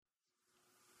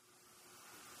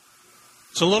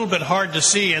It's a little bit hard to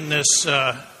see in this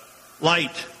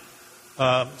light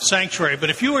sanctuary. But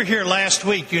if you were here last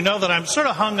week, you know that I'm sort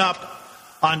of hung up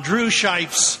on Drew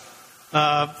Scheip's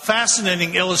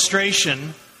fascinating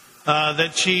illustration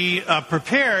that she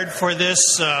prepared for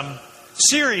this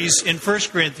series in 1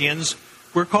 Corinthians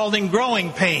we're calling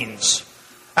Growing Pains.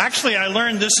 Actually, I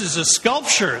learned this is a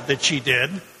sculpture that she did,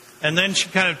 and then she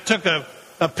kind of took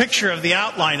a picture of the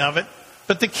outline of it.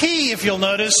 But the key, if you'll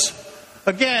notice,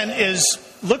 again, is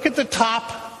look at the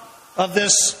top of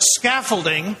this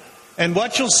scaffolding, and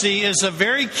what you'll see is a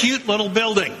very cute little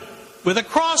building with a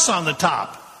cross on the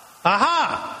top.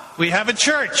 Aha! We have a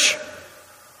church.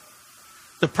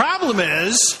 The problem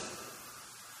is,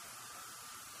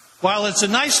 while it's a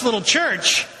nice little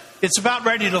church, it's about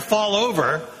ready to fall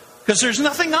over because there's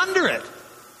nothing under it.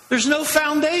 There's no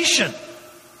foundation.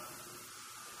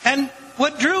 And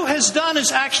what Drew has done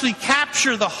is actually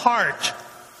capture the heart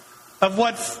of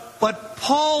what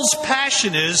Paul's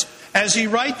passion is as he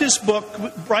writes this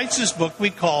book we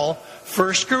call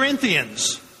 1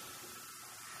 Corinthians.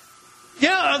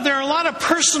 Yeah, there are a lot of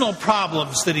personal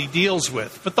problems that he deals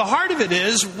with. But the heart of it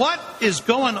is, what is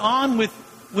going on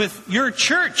with your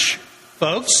church,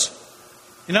 folks?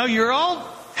 You know, you're all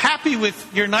happy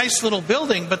with your nice little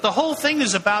building, but the whole thing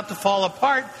is about to fall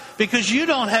apart because you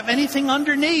don't have anything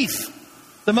underneath.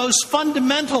 The most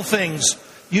fundamental things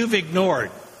you've ignored.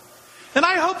 And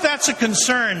I hope that's a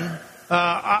concern.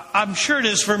 I'm sure it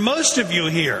is for most of you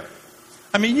here.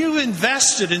 I mean, you've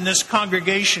invested in this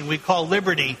congregation we call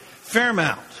Liberty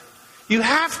Fairmount. You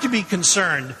have to be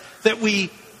concerned that we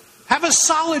have a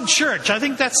solid church. I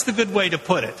think that's the good way to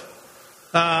put it.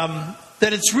 That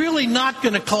it's really not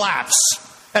going to collapse,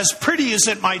 as pretty as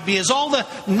it might be, as all the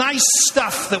nice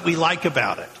stuff that we like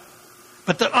about it.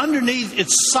 But that underneath,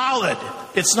 it's solid.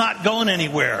 It's not going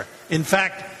anywhere. In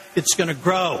fact, it's going to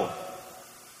grow.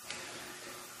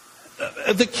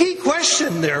 The key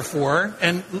question, therefore,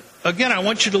 and again, I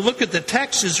want you to look at the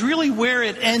text, is really where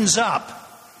it ends up.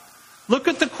 Look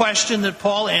at the question that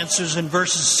Paul answers in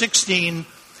verses 16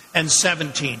 and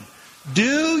 17.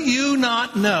 Do you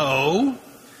not know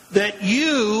that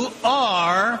you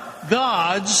are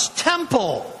God's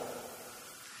temple,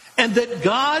 and that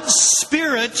God's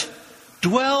Spirit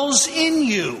dwells in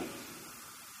you?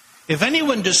 If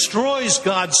anyone destroys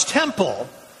God's temple,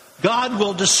 God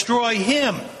will destroy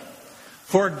him.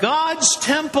 For God's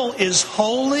temple is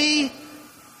holy,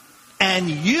 and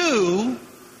you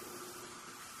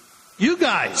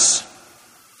guys,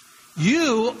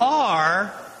 you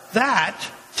are that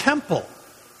temple.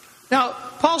 Now,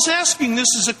 Paul's asking this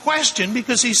as a question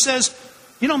because he says,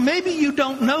 you know, maybe you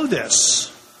don't know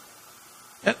this.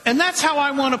 And that's how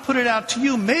I want to put it out to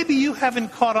you. Maybe you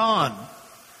haven't caught on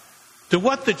to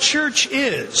what the church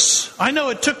is. I know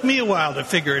it took me a while to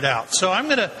figure it out. So I'm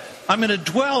going to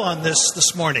dwell on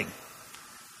this morning.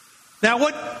 Now,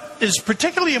 what is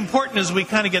particularly important as we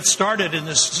kind of get started in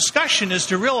this discussion is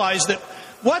to realize that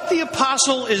what the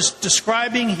apostle is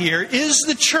describing here is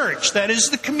the church, that is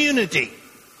the community.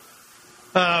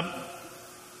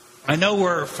 I know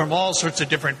we're from all sorts of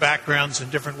different backgrounds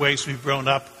and different ways we've grown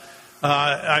up.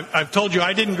 I've told you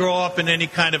I didn't grow up in any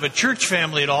kind of a church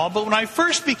family at all, but when I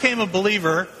first became a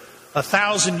believer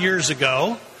 1,000 years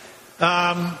ago,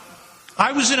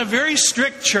 I was in a very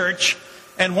strict church,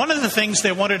 and one of the things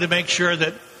they wanted to make sure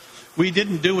that we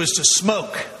didn't do was to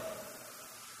smoke.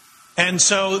 And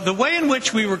so the way in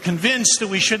which we were convinced that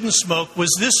we shouldn't smoke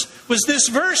was this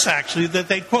verse, actually, that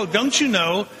they quote, "Don't you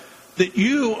know that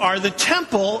you are the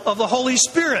temple of the Holy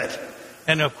Spirit?"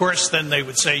 And of course, then they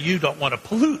would say, you don't want to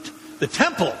pollute the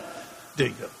temple, do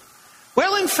you?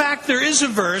 Well, in fact, there is a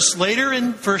verse later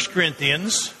in 1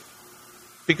 Corinthians,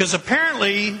 because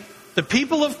apparently the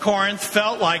people of Corinth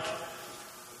felt like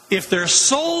if their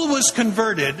soul was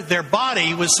converted, their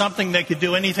body was something they could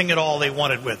do anything at all they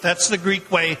wanted with. That's the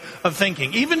Greek way of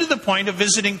thinking, even to the point of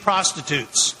visiting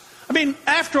prostitutes. I mean,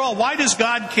 after all, why does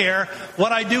God care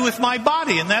what I do with my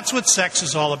body? And that's what sex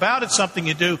is all about. It's something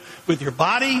you do with your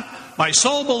body. My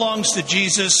soul belongs to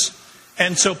Jesus.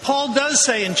 And so Paul does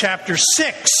say in chapter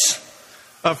 6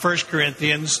 of 1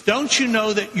 Corinthians, don't you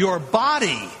know that your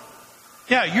body,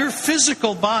 your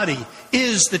physical body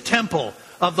is the temple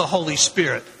of the Holy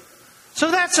Spirit? So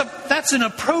that's an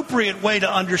appropriate way to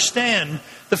understand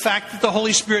the fact that the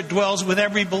Holy Spirit dwells with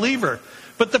every believer.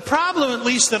 But the problem, at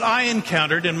least that I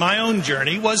encountered in my own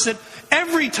journey, was that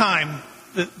every time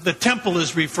the temple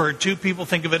is referred to, people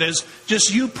think of it as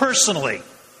just you personally.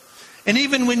 And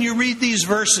even when you read these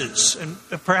verses, and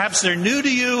perhaps they're new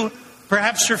to you,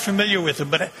 perhaps you're familiar with them,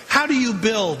 but how do you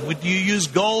build? Would you use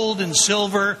gold and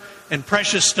silver and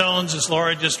precious stones, as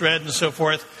Laura just read, and so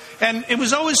forth. And it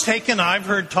was always taken, I've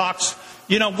heard talks,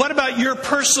 what about your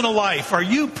personal life? Are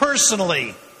you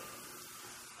personally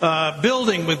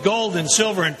building with gold and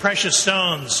silver and precious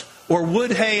stones, or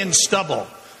wood, hay, and stubble?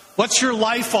 What's your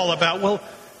life all about? Well,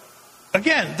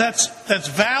 again, that's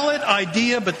valid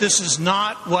idea, but this is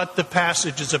not what the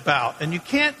passage is about. And you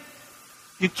can't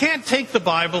take the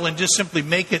Bible and just simply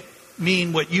make it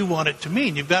mean what you want it to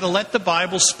mean. You've got to let the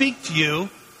Bible speak to you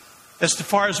as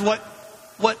far as what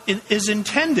is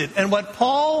intended. And what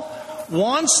Paul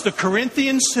wants the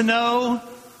Corinthians to know,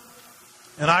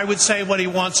 and I would say what he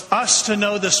wants us to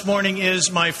know this morning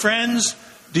is, my friends,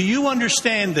 do you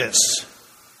understand this?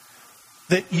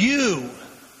 That you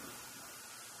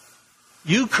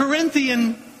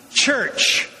Corinthian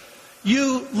church,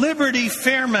 you Liberty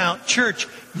Fairmount church,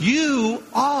 you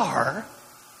are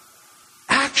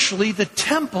actually the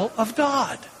temple of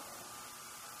God.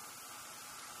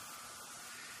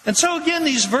 And so again,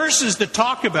 these verses that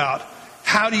talk about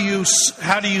how do you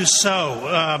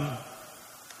sow,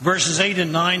 verses 8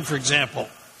 and 9, for example.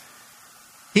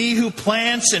 He who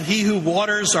plants and he who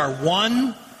waters are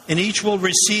one, and each will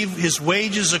receive his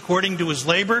wages according to his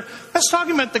labor. That's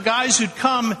talking about the guys who'd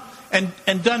come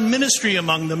and done ministry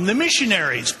among them, the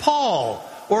missionaries, Paul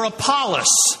or Apollos.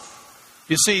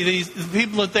 You see, these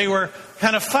people that they were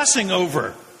kind of fussing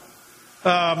over.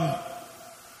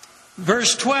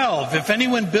 Verse 12, if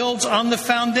anyone builds on the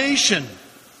foundation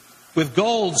with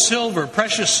gold, silver,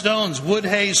 precious stones, wood,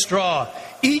 hay, straw,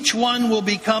 each one will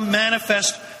become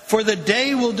manifest, for the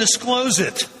day will disclose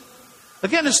it.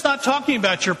 Again, it's not talking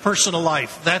about your personal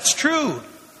life. That's true.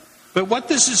 But what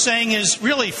this is saying is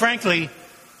really, frankly,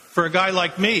 for a guy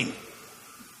like me,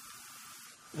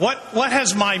 what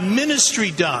has my ministry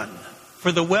done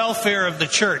for the welfare of the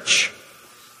church?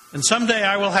 And someday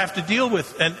I will have to deal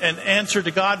with and answer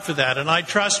to God for that. And I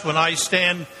trust when I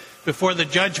stand before the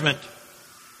judgment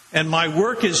and my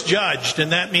work is judged,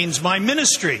 and that means my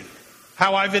ministry,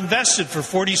 how I've invested for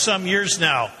 40-some years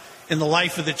now in the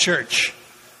life of the church.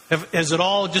 Has it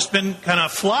all just been kind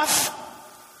of fluff,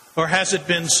 or has it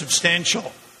been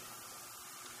substantial?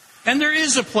 And there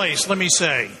is a place, let me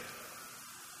say,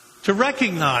 to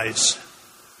recognize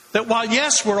that while,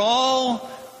 yes, we're all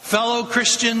fellow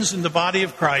Christians in the body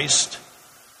of Christ,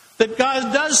 that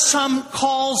God does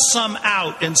call some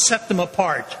out and set them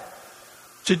apart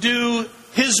to do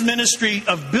His ministry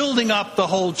of building up the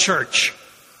whole church.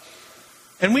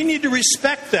 And we need to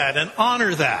respect that and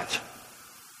honor that.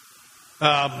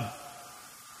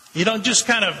 You don't just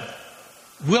kind of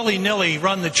willy-nilly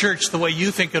run the church the way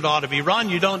you think it ought to be run.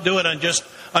 You don't do it on just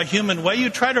a human way. You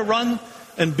try to run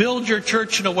and build your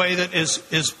church in a way that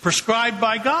is prescribed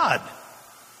by God.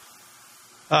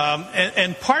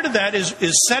 And part of that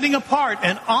is setting apart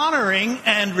and honoring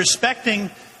and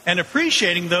respecting and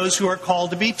appreciating those who are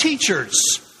called to be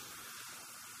teachers.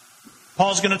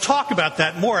 Paul's going to talk about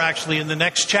that more, actually, in the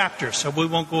next chapter, so we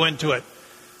won't go into it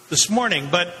this morning.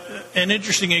 But an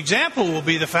interesting example will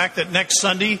be the fact that next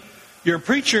Sunday, your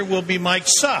preacher will be Mike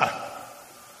Suh.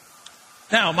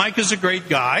 Now, Mike is a great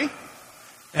guy,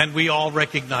 and we all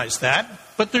recognize that.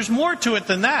 But there's more to it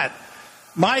than that.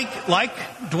 Mike, like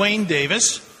Dwayne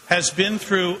Davis, has been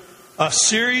through a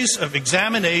series of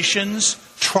examinations,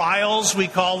 trials, we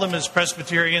call them as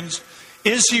Presbyterians.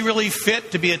 Is he really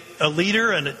fit to be a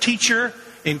leader and a teacher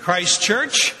in Christ's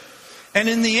church? And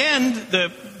in the end,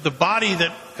 the body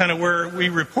that kind of where we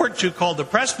report to, called the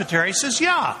Presbytery, says,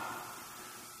 yeah,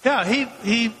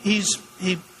 he's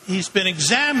been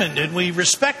examined, and we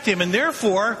respect him, and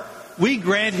therefore we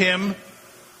grant him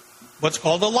what's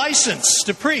called a license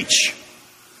to preach.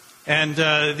 And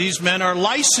these men are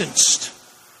licensed,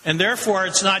 and therefore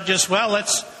it's not just, well,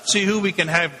 let's see who we can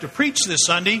have to preach this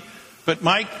Sunday. But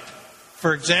Mike,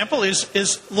 for example,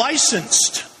 is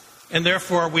licensed, and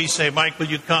therefore we say, Mike, will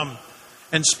you come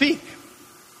and speak?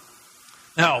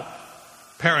 Now,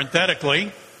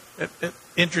 parenthetically, it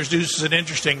introduces an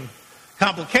interesting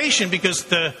complication, because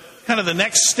the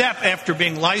next step after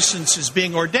being licensed is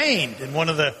being ordained. And one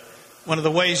of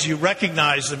the ways you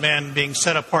recognize the man being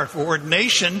set apart for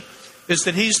ordination is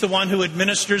that he's the one who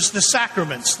administers the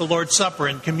sacraments, the Lord's Supper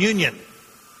and communion.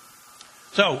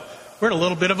 So we're in a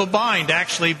little bit of a bind.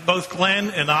 Actually, both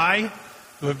Glenn and I,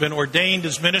 who have been ordained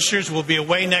as ministers, will be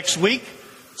away next week.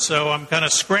 So I'm kind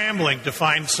of scrambling to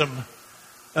find some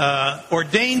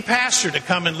ordained pastor to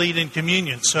come and lead in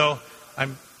communion. So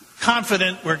I'm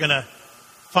confident we're going to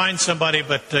find somebody,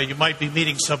 but you might be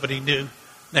meeting somebody new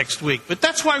next week. But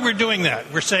that's why we're doing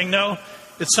that. We're saying, no,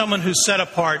 it's someone who's set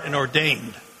apart and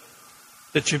ordained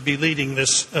that should be leading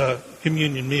this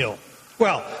communion meal.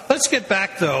 Well, let's get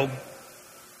back, though,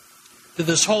 to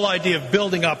this whole idea of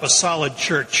building up a solid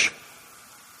church.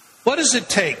 What does it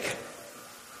take?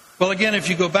 Well, again, if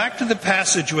you go back to the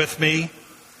passage with me,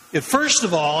 first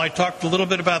of all, I talked a little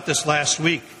bit about this last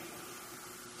week.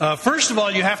 First of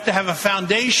all, you have to have a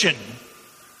foundation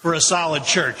for a solid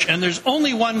church. And there's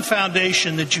only one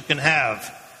foundation that you can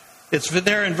have. It's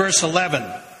there in verse 11.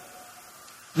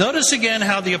 Notice again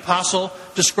how the apostle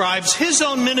describes his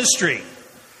own ministry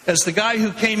as the guy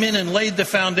who came in and laid the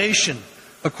foundation.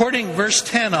 Verse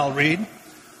 10, I'll read.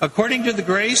 According to the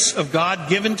grace of God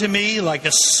given to me like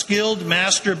a skilled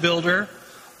master builder,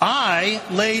 I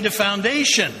laid a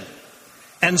foundation,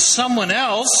 and someone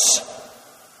else,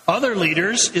 other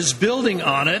leaders, is building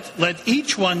on it. Let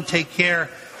each one take care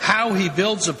how he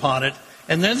builds upon it.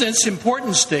 And then this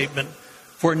important statement,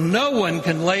 for no one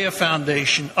can lay a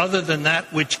foundation other than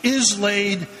that which is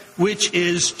laid, which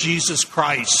is Jesus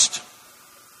Christ.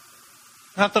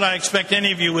 Not that I expect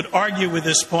any of you would argue with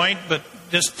this point, but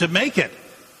just to make it,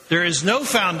 there is no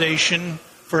foundation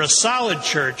for a solid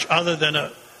church other than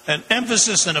an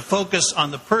emphasis and a focus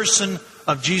on the person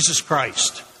of Jesus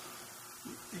Christ.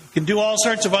 You can do all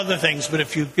sorts of other things, but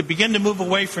if you begin to move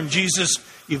away from Jesus,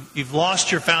 you've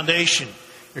lost your foundation.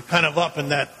 You're kind of up in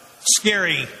that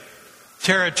scary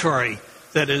territory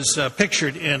that is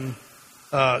pictured in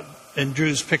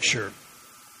Drew's picture.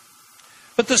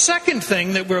 But the second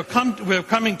thing that we're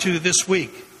coming to this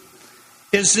week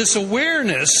is this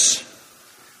awareness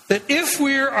that if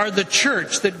we are the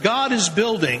church that God is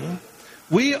building,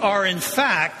 we are in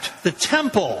fact the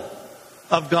temple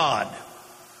of God.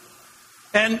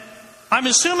 And I'm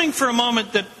assuming for a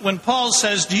moment that when Paul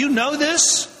says, do you know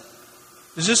this?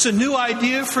 Is this a new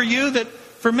idea for you? That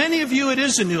for many of you it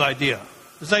is a new idea.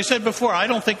 As I said before, I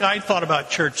don't think I thought about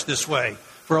church this way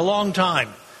for a long time.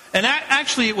 And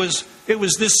actually it was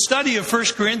this study of 1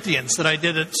 Corinthians that I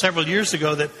did several years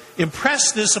ago that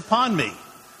impressed this upon me.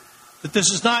 That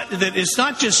it's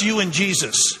not just you and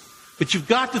Jesus, but you've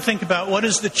got to think about what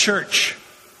is the church.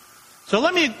 So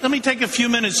let me take a few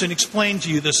minutes and explain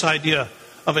to you this idea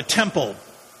of a temple.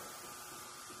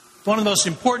 It's one of the most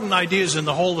important ideas in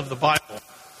the whole of the Bible.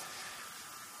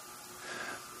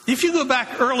 If you go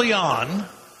back early on,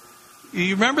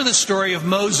 you remember the story of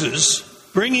Moses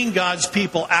bringing God's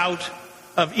people out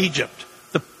of Egypt.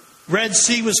 The Red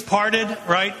Sea was parted,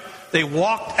 right? They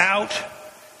walked out.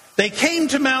 They came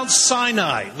to Mount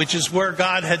Sinai, which is where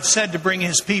God had said to bring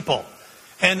his people.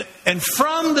 And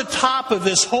from the top of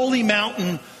this holy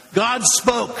mountain, God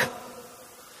spoke.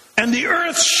 And the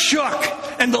earth shook,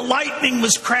 and the lightning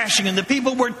was crashing, and the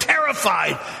people were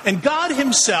terrified. And God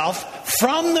himself,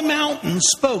 from the mountain,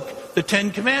 spoke the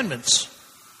 10 Commandments.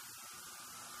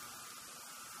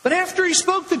 But after he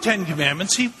spoke the 10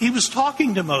 Commandments, he was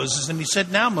talking to Moses, and he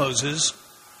said, now, Moses,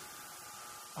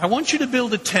 I want you to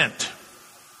build a tent,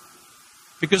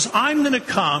 because I'm going to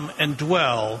come and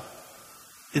dwell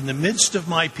in the midst of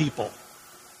my people.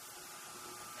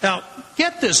 Now,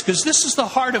 get this, because this is the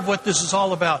heart of what this is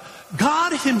all about.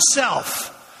 God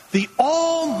himself, the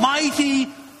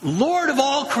almighty Lord of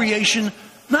all creation,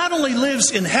 not only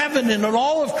lives in heaven and in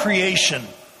all of creation,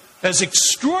 as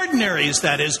extraordinary as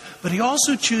that is, but he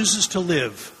also chooses to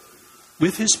live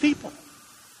with his people.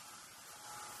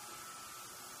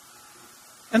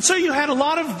 And so you had a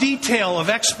lot of detail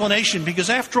of explanation, because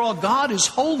after all, God is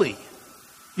holy.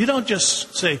 You don't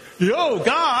just say, yo,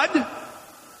 God!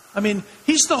 I mean,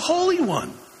 he's the Holy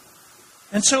One.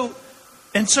 And so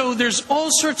there's all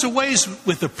sorts of ways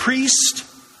with the priest,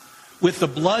 with the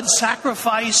blood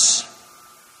sacrifice,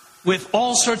 with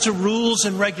all sorts of rules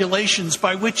and regulations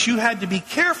by which you had to be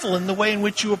careful in the way in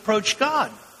which you approach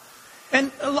God.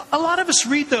 And a lot of us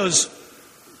read those,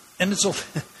 and it's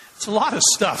a lot of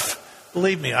stuff.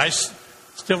 Believe me, I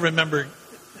still remember,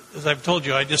 as I've told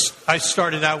you, I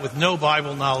started out with no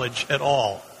Bible knowledge at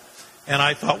all. And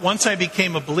I thought, once I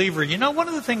became a believer, one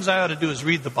of the things I ought to do is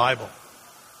read the Bible.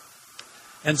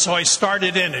 And so I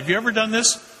started in. Have you ever done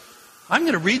this? I'm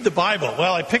going to read the Bible.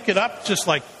 Well, I pick it up just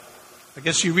like, I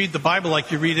guess you read the Bible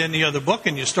like you read any other book,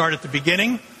 and you start at the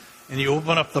beginning, and you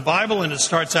open up the Bible, and it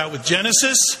starts out with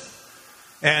Genesis.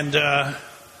 And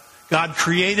God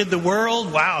created the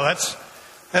world. Wow,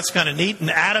 that's kind of neat. And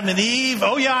Adam and Eve.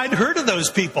 Oh, yeah, I'd heard of those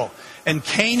people. And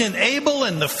Cain and Abel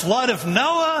and the flood of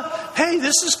Noah. Hey,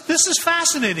 this is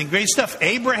fascinating. Great stuff.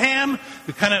 Abraham,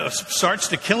 who kind of starts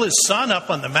to kill his son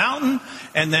up on the mountain.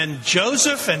 And then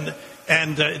Joseph,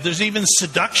 and there's even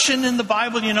seduction in the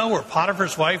Bible, where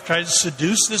Potiphar's wife tries to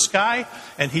seduce this guy,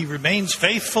 and he remains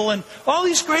faithful, and all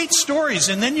these great stories.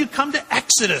 And then you come to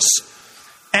Exodus.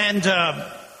 And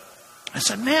I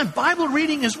said, man, Bible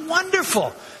reading is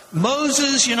wonderful.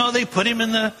 Moses, they put him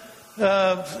in the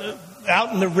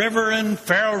out in the river, and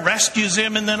Pharaoh rescues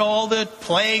him, and then all the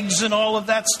plagues and all of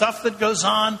that stuff that goes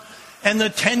on, and the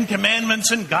 10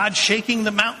 Commandments and God shaking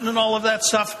the mountain and all of that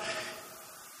stuff.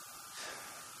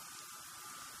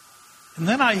 And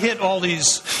then I hit all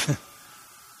these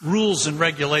rules and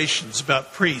regulations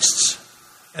about priests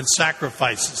and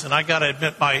sacrifices. And I got to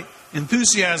admit, my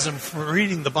enthusiasm for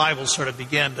reading the Bible sort of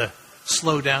began to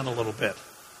slow down a little bit.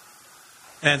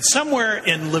 And somewhere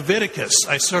in Leviticus,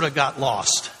 I sort of got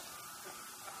lost.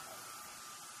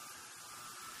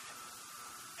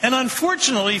 And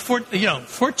unfortunately,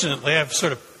 fortunately, I've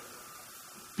sort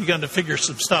of begun to figure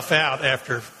some stuff out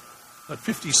after,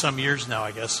 50-some years now,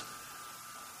 I guess.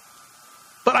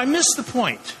 But I missed the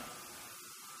point.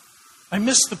 And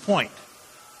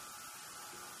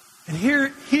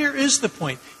here is the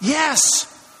point. Yes,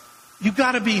 you've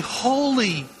got to be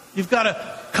holy. You've got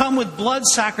to come with blood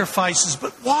sacrifices.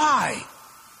 But why?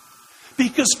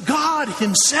 Because God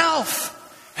Himself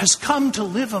has come to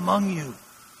live among you.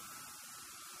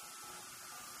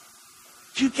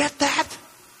 Do you get that?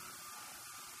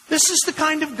 This is the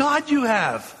kind of God you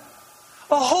have.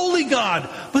 A holy God,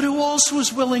 but who also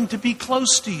is willing to be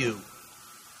close to you.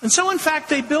 And so, in fact,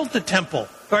 they built the temple.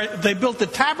 Or they built the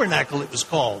tabernacle, it was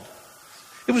called.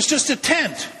 It was just a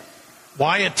tent.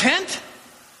 Why a tent?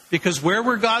 Because where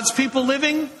were God's people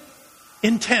living?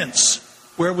 In tents.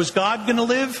 Where was God going to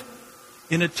live?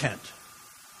 In a tent.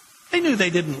 They knew they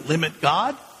didn't limit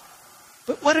God.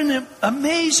 But what an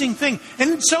amazing thing.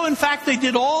 And so, in fact, they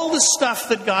did all the stuff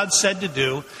that God said to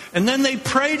do. And then they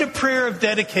prayed a prayer of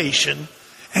dedication.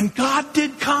 And God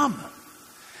did come.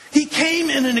 He came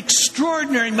in an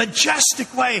extraordinary,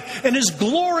 majestic way. And His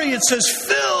glory, it says,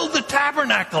 filled the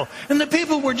tabernacle. And the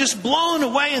people were just blown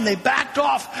away and they backed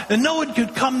off. And no one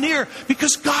could come near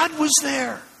because God was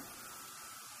there.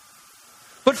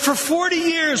 But for 40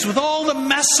 years, with all the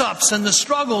mess-ups and the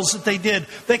struggles that they did,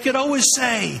 they could always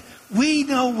say, we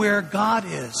know where God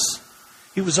is.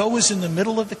 He was always in the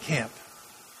middle of the camp.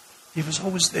 He was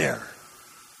always there.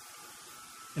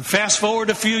 And fast forward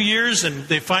a few years, and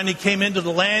they finally came into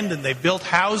the land, and they built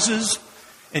houses.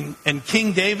 And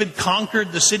King David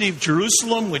conquered the city of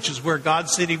Jerusalem, which is where God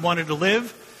said He wanted to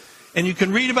live. And you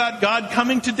can read about God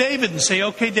coming to David and say,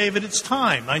 okay, David, it's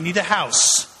time. I need a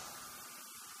house.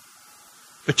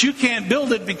 But you can't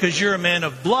build it because you're a man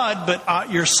of blood,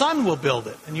 but your son will build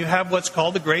it. And you have what's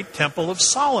called the Great Temple of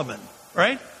Solomon,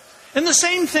 right? And the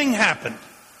same thing happened.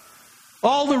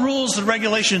 All the rules and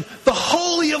regulation, the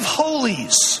Holy of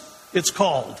Holies, it's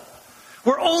called,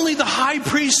 where only the high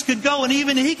priest could go, and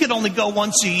even he could only go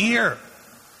once a year.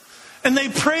 And they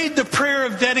prayed the prayer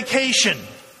of dedication.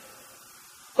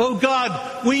 Oh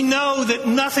God, we know that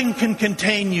nothing can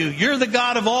contain you. You're the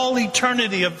God of all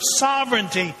eternity, of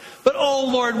sovereignty. But oh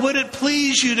Lord, would it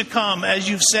please you to come, as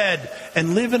you've said,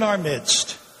 and live in our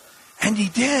midst? And He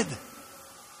did.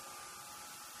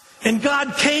 And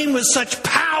God came with such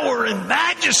power and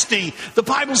majesty. The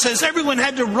Bible says everyone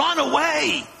had to run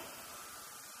away.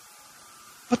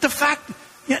 But the fact,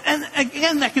 and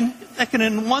again, that can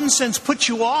in one sense put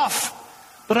you off.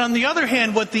 But on the other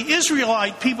hand, what the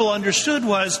Israelite people understood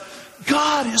was,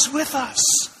 God is with us.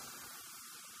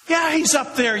 Yeah, He's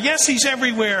up there. Yes, He's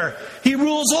everywhere. He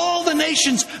rules all the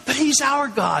nations, but He's our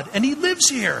God, and He lives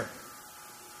here.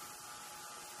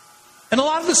 And a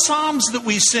lot of the Psalms that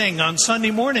we sing on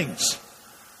Sunday mornings,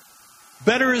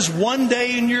 better is one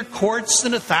day in your courts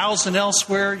than 1,000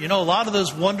 elsewhere. You know, a lot of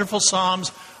those wonderful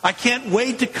Psalms. I can't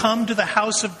wait to come to the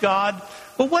house of God.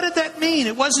 But what did that mean?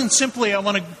 It wasn't simply I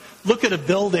want to look at a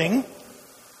building,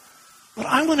 but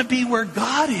I want to be where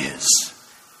God is.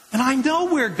 And I know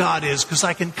where God is because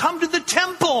I can come to the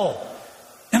temple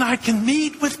and I can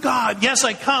meet with God. Yes,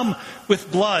 I come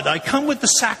with blood. I come with the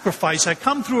sacrifice. I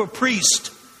come through a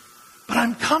priest. But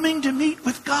I'm coming to meet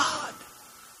with God.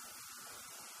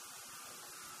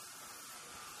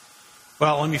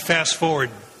 Well, let me fast forward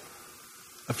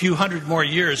a few hundred more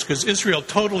years because Israel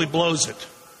totally blows it.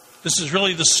 This is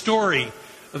really the story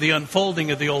of the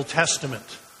unfolding of the Old Testament.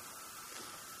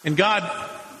 And God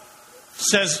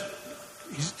says,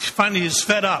 finally He's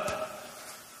fed up.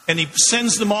 And He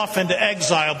sends them off into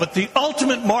exile. But the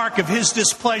ultimate mark of His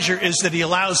displeasure is that He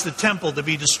allows the temple to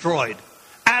be destroyed.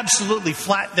 Absolutely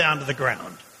flat down to the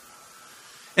ground.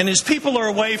 And His people are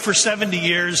away for 70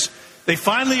 years. They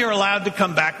finally are allowed to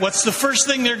come back. What's the first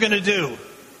thing they're going to do?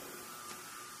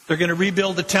 They're going to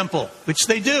rebuild the temple, which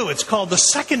they do. It's called the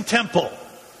Second Temple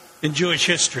in Jewish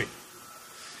history.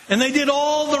 And they did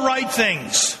all the right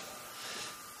things.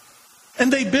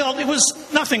 And they built, it was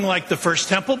nothing like the first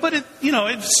temple, but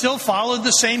it still followed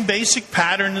the same basic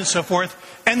pattern and so forth.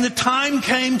 And the time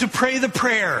came to pray the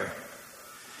prayer.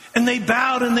 And they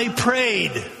bowed and they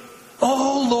prayed,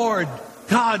 "Oh Lord,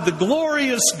 God, the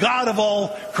glorious God of all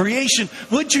creation,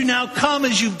 would you now come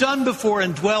as you've done before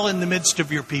and dwell in the midst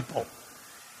of your people?"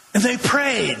 And they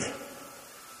prayed.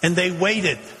 And they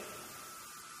waited.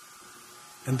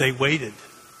 And they waited.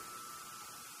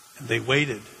 And they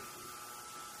waited.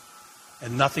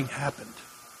 And nothing happened.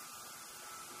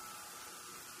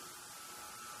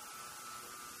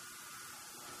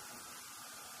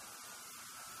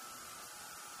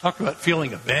 Talk about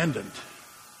feeling abandoned.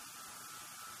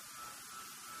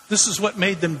 This is what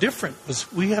made them different,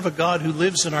 was we have a God who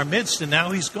lives in our midst and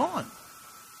now he's gone.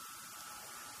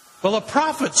 Well, a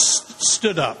prophet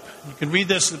stood up. You can read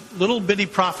this, a little bitty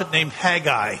prophet named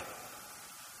Haggai.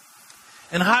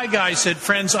 And Haggai said,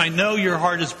 "Friends, I know your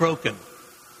heart is broken.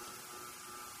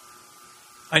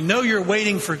 I know you're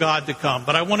waiting for God to come,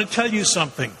 but I want to tell you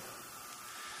something.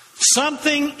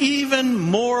 Something even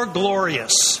more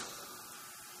glorious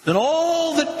than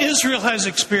all that Israel has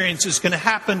experienced is going to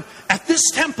happen at this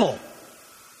temple."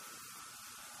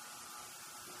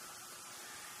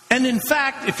 And in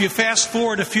fact, if you fast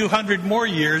forward a few hundred more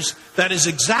years, that is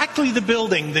exactly the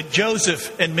building that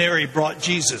Joseph and Mary brought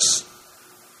Jesus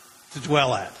to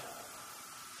dwell at.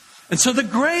 And so the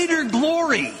greater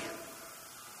glory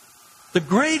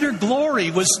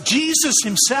was Jesus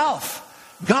himself.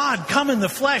 God come in the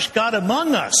flesh, God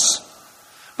among us.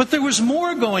 But there was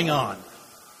more going on.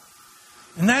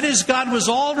 And that is, God was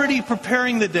already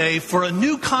preparing the day for a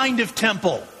new kind of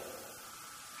temple.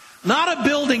 Not a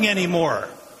building anymore,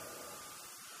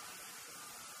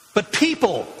 but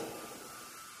people.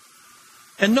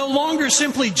 And no longer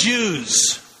simply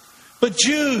Jews, but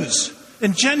Jews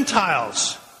and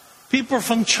Gentiles. People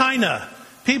from China,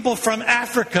 people from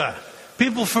Africa,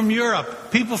 people from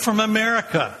Europe, people from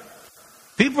America,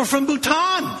 people from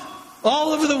Bhutan.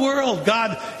 All over the world,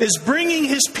 God is bringing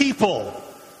his people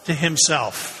to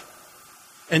himself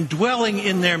and dwelling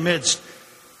in their midst.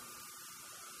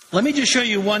 Let me just show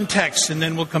you one text and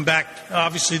then we'll come back.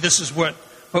 Obviously, this is what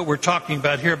we're talking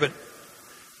about here, but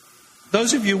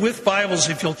those of you with Bibles,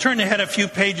 if you'll turn ahead a few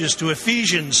pages to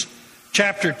Ephesians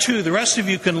chapter 2, the rest of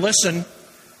you can listen.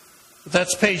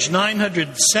 That's page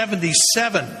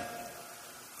 977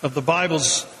 of the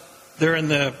Bibles there in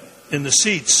the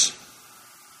seats.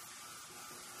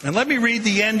 And let me read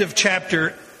the end of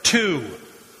chapter 2,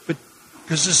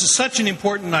 because this is such an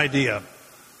important idea.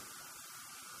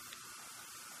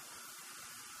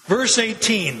 Verse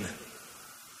 18.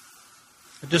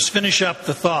 I'll just finish up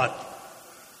the thought.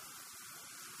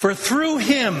 "For through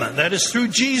him," that is through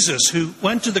Jesus, who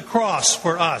went to the cross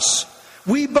for us,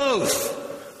 "we both,"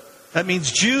 that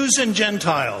means Jews and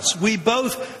Gentiles, "we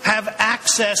both have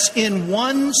access in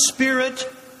one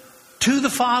Spirit to the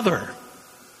Father.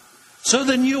 So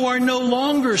then you are no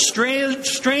longer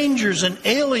strangers and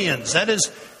aliens," that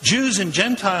is Jews and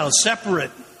Gentiles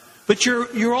separate, "but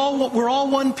we're all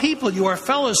one people. You are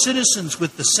fellow citizens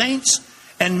with the saints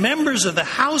and members of the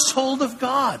household of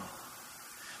God,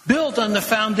 built on the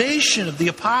foundation of the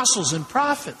apostles and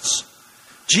prophets,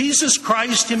 Jesus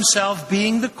Christ himself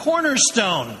being the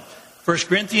cornerstone." 1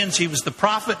 Corinthians, he was the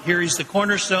prophet. Here he's the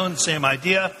cornerstone, same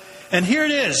idea. And here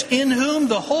it is, "in whom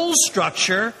the whole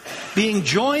structure, being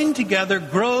joined together,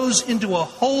 grows into a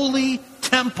holy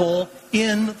temple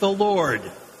in the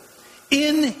Lord.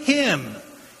 In him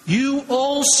you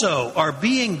also are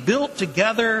being built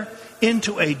together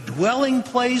into a dwelling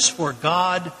place for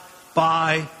God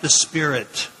by the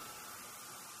Spirit."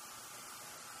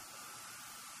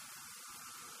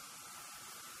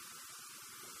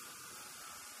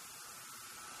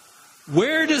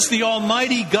 Where does the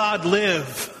Almighty God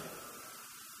live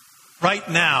right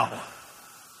now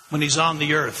when he's on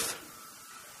the earth?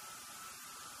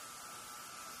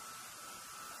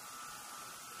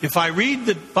 If I read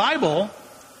the Bible,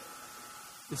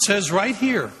 it says right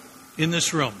here in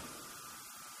this room.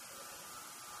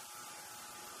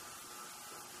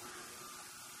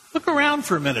 Look around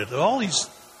for a minute at all these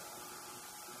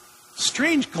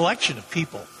strange collection of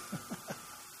people.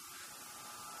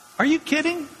 Are you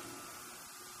kidding?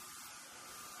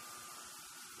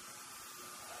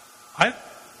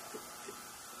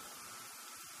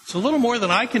 It's a little more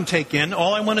than I can take in.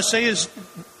 All I want to say is,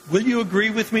 will you agree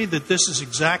with me that this is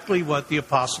exactly what the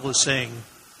apostle is saying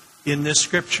in this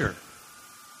scripture?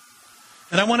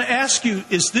 And I want to ask you,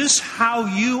 is this how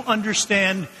you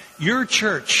understand your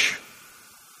church?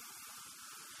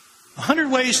 100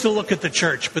 ways to look at the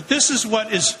church, but this is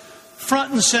what is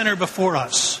front and center before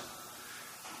us.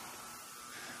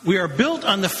 We are built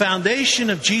on the foundation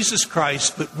of Jesus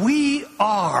Christ, but we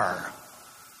are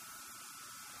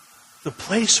the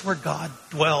place where God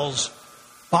dwells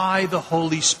by the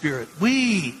Holy Spirit.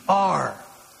 We are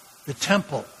the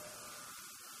temple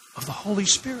of the Holy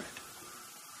Spirit.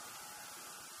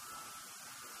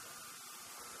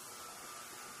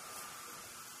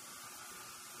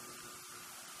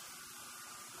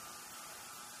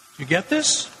 Do you get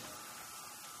this?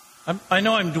 I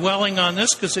know I'm dwelling on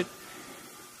this because it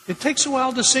takes a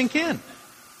while to sink in.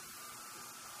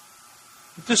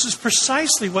 But this is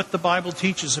precisely what the Bible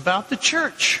teaches about the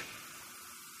church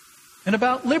and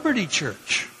about Liberty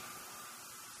Church.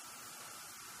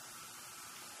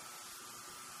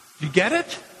 You get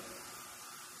it?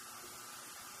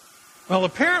 Well,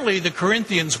 apparently the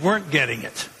Corinthians weren't getting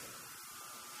it.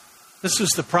 This is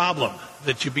the problem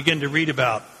that you begin to read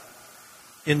about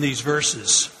in these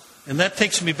verses. And that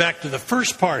takes me back to the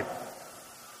first part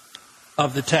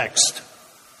of the text,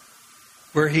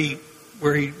 where he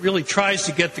really tries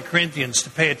to get the Corinthians to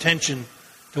pay attention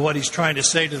to what he's trying to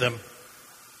say to them.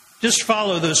 Just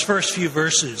follow those first few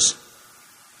verses.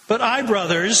 But I,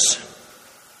 brothers,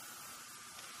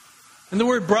 and the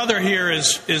word brother here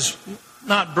is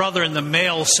not brother in the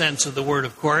male sense of the word,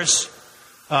 of course.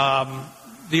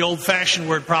 The old-fashioned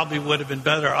word probably would have been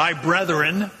better. I,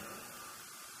 brethren,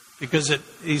 because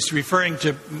he's referring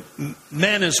to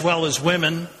men as well as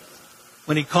women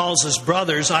when he calls us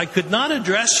brothers. I could not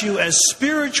address you as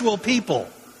spiritual people,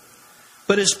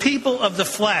 but as people of the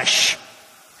flesh,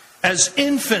 as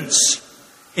infants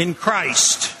in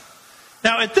Christ.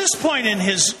 Now, at this point in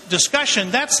his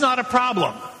discussion, that's not a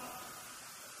problem.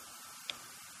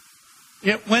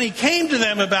 When he came to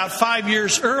them about 5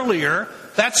 years earlier,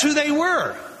 that's who they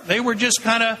were. They were just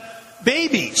kind of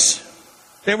babies.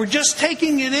 They were just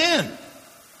taking it in.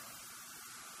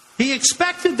 He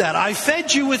expected that. I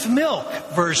fed you with milk,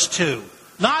 verse 2,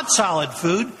 not solid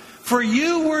food, for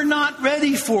you were not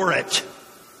ready for it.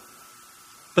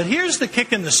 But here's the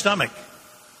kick in the stomach.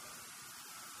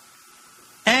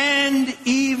 And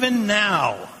even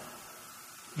now,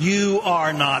 you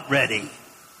are not ready,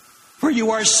 for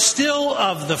you are still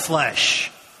of the flesh.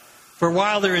 For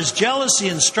while there is jealousy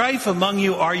and strife among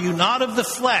you, are you not of the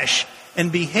flesh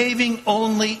and behaving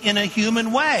only in a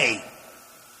human way?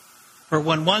 For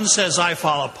when one says, I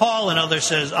follow Paul, and another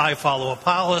says, I follow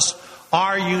Apollos,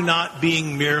 are you not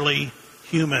being merely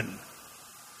human?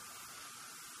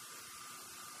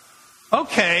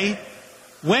 Okay,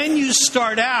 when you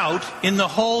start out in the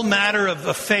whole matter of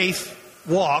a faith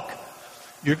walk,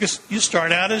 you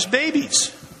start out as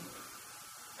babies.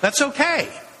 That's okay.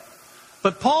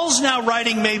 But Paul's now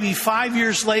writing maybe 5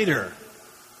 years later,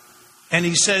 and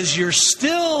he says, you're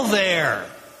still there.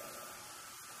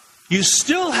 You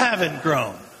still haven't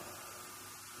grown.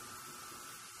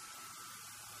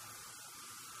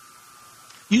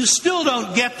 You still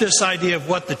don't get this idea of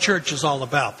what the church is all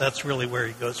about. That's really where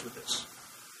he goes with this.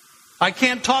 I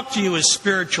can't talk to you as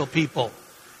spiritual people.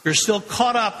 You're still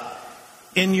caught up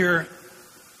in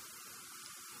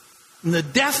the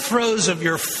death throes of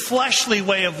your fleshly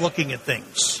way of looking at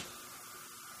things.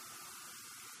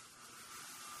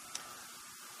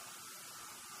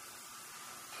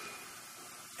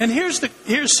 And here's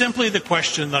simply the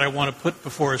question that I want to put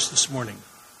before us this morning.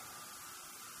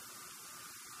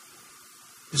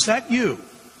 Is that you?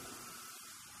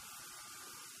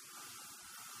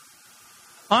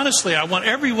 Honestly, I want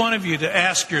every one of you to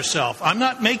ask yourself. I'm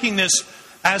not making this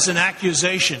as an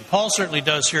accusation. Paul certainly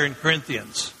does here in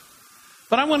Corinthians.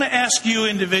 But I want to ask you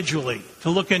individually to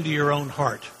look into your own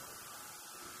heart.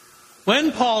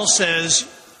 When Paul says,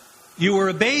 you were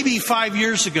a baby 5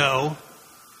 years ago,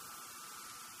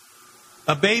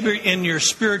 a baby in your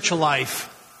spiritual life,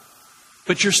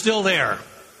 but you're still there.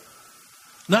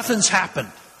 Nothing's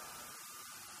happened.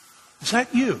 Is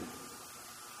that you?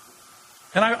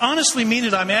 And I honestly mean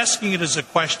it. I'm asking it as a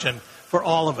question for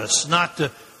all of us, not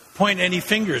to point any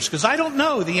fingers, because I don't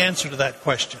know the answer to that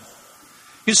question.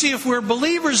 You see, if we're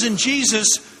believers in Jesus,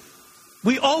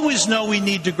 we always know we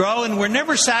need to grow, and we're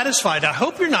never satisfied. I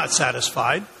hope you're not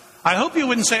satisfied. I hope you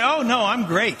wouldn't say, oh, no, I'm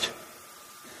great.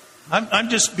 I'm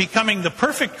just becoming the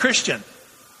perfect Christian.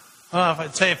 Well,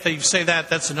 if they say that,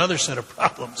 that's another set of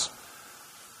problems.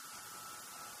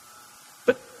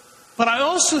 But I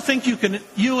also think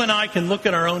you and I can look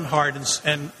at our own heart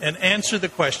and answer the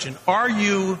question, are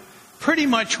you pretty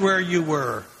much where you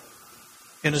were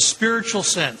in a spiritual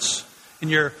sense, in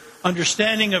your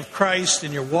understanding of Christ,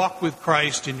 in your walk with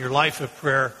Christ, in your life of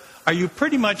prayer? Are you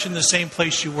pretty much in the same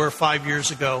place you were 5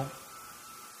 years ago?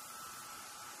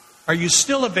 Are you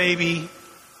still a baby?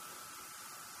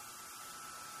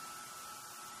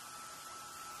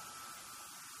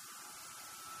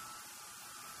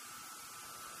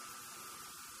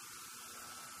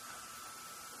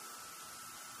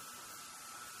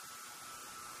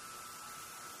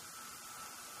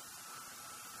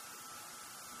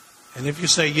 And if you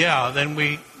say, yeah, then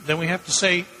we have to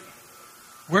say,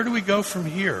 where do we go from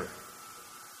here?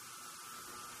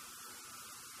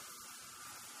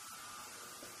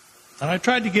 And I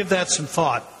tried to give that some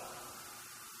thought.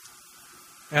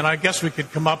 And I guess we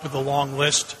could come up with a long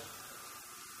list.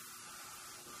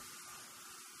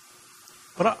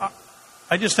 But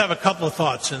I just have a couple of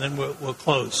thoughts, and then we'll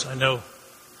close. I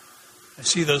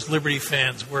see those Liberty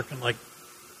fans working like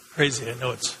crazy. I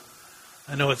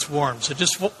know it's warm. So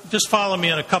just follow me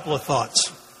on a couple of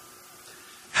thoughts.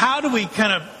 How do we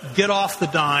kind of get off the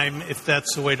dime, if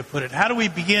that's the way to put it? How do we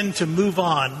begin to move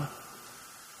on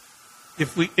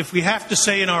if we have to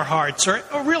say in our hearts, or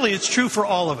really it's true for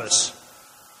all of us,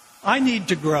 I need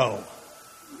to grow.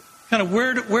 Kind of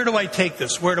where do I take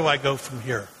this? Where do I go from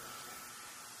here?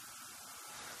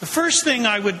 The first thing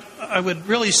I would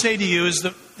really say to you is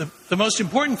the most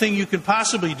important thing you could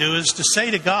possibly do is to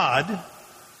say to God,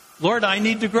 Lord, I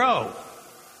need to grow.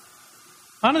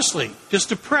 Honestly, just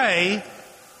to pray,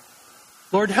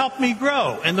 Lord, help me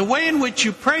grow. And the way in which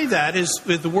you pray that is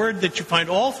with the word that you find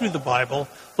all through the Bible,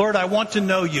 Lord, I want to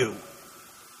know you.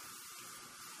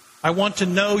 I want to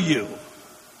know you.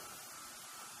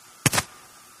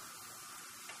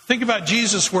 Think about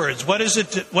Jesus' words. What is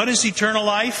eternal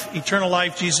life? Eternal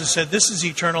life, Jesus said, this is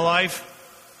eternal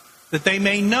life, that they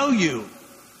may know you,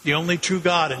 the only true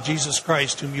God, and Jesus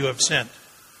Christ, whom you have sent.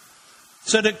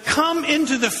 So to come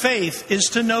into the faith is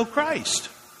to know Christ.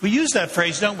 We use that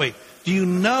phrase, don't we? Do you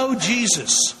know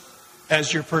Jesus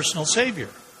as your personal Savior?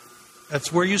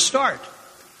 That's where you start.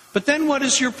 But then what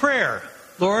is your prayer?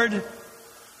 Lord,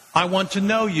 I want to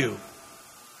know you.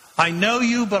 I know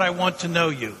you, but I want to know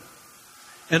you.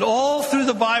 And all through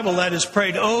the Bible, that is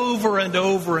prayed over and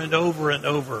over and over and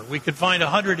over. We could find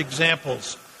 100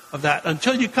 examples of that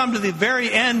until you come to the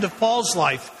very end of Paul's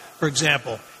life, for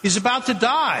example. He's about to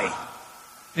die.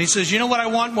 And he says, you know what I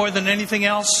want more than anything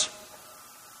else?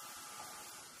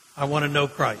 I want to know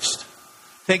Christ.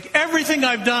 Take everything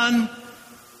I've done,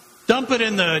 dump it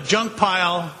in the junk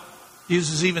pile,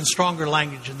 uses even stronger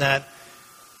language than that,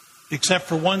 except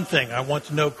for one thing, I want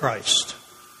to know Christ.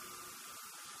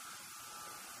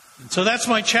 And so that's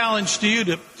my challenge to you,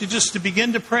 to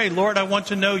begin to pray, Lord, I want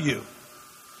to know you.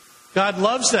 God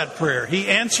loves that prayer. He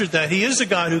answered that. He is a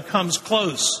God who comes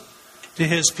close to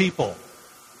his people.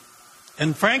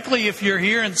 And frankly, if you're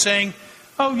here and saying,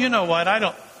 oh, you know what,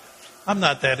 I'm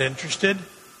not that interested.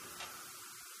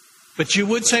 But you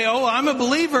would say, oh, I'm a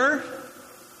believer.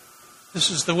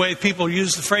 This is the way people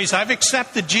use the phrase, I've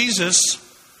accepted Jesus.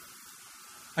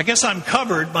 I guess I'm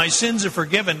covered. My sins are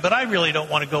forgiven, but I really don't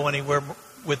want to go anywhere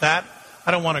with that.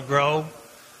 I don't want to grow.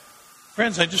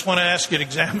 Friends, I just want to ask you to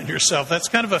examine yourself. That's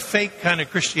kind of a fake kind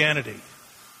of Christianity.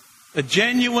 A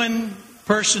genuine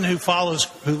person who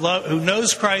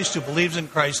knows Christ, who believes in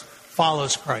Christ,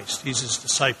 follows Christ. He's his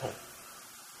disciple.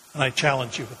 And I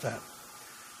challenge you with that.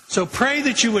 So pray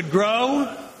that you would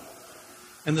grow.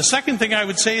 And the second thing I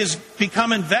would say is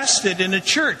become invested in a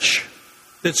church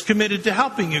that's committed to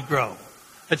helping you grow.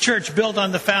 A church built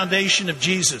on the foundation of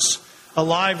Jesus,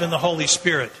 alive in the Holy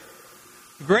Spirit.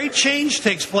 Great change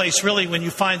takes place, really, when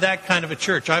you find that kind of a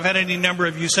church. I've had any number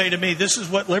of you say to me, this is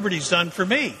what Liberty's done for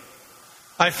me.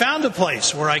 I found a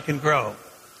place where I can grow.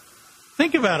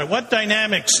 Think about it. What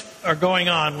dynamics are going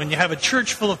on when you have a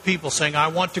church full of people saying, I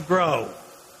want to grow.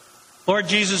 Lord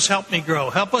Jesus, help me grow.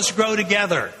 Help us grow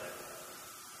together.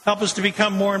 Help us to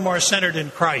become more and more centered in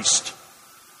Christ.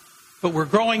 But we're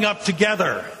growing up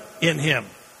together in him.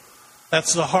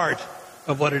 That's the heart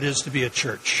of what it is to be a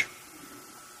church.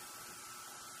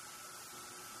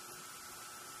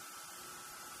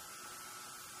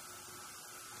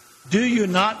 Do you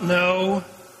not know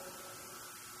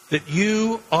that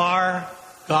you are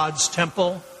God's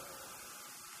temple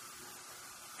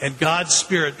and God's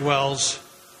Spirit dwells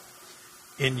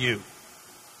in you?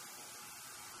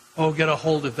 Oh, get a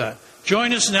hold of that.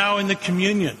 Join us now in the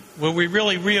communion where we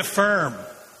really reaffirm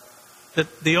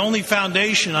that the only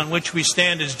foundation on which we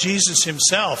stand is Jesus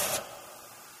himself.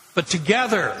 But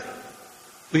together,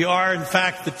 we are in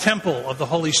fact the temple of the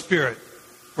Holy Spirit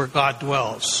where God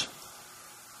dwells.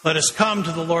 Let us come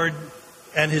to the Lord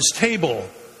and his table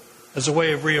as a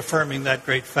way of reaffirming that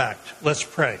great fact. Let's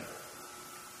pray.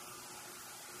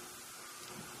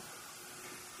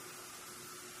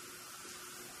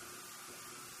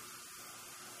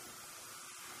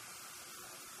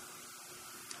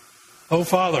 Oh,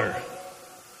 Father,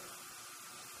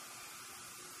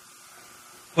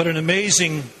 what an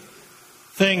amazing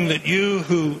thing that you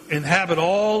who inhabit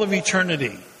all of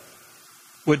eternity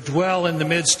would dwell in the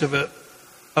midst of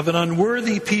an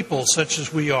unworthy people such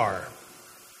as we are.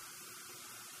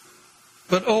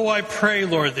 But I pray,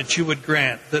 Lord, that you would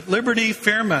grant that Liberty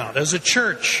Fairmount, as a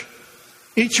church,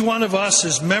 each one of us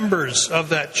as members of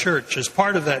that church, as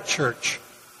part of that church,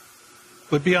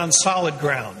 would be on solid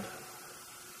ground,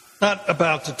 not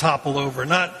about to topple over,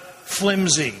 not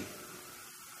flimsy,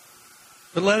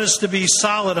 but let us to be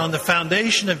solid on the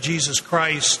foundation of Jesus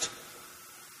Christ,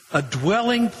 a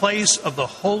dwelling place of the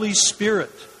Holy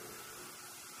Spirit.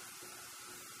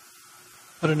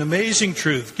 What an amazing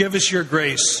truth. Give us your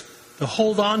grace to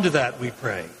hold on to that, we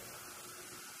pray.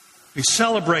 We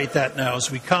celebrate that now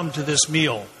as we come to this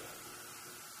meal,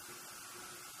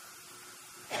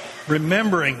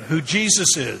 remembering who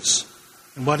Jesus is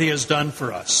and what he has done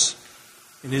for us.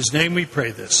 In his name we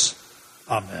pray this.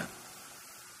 Amen.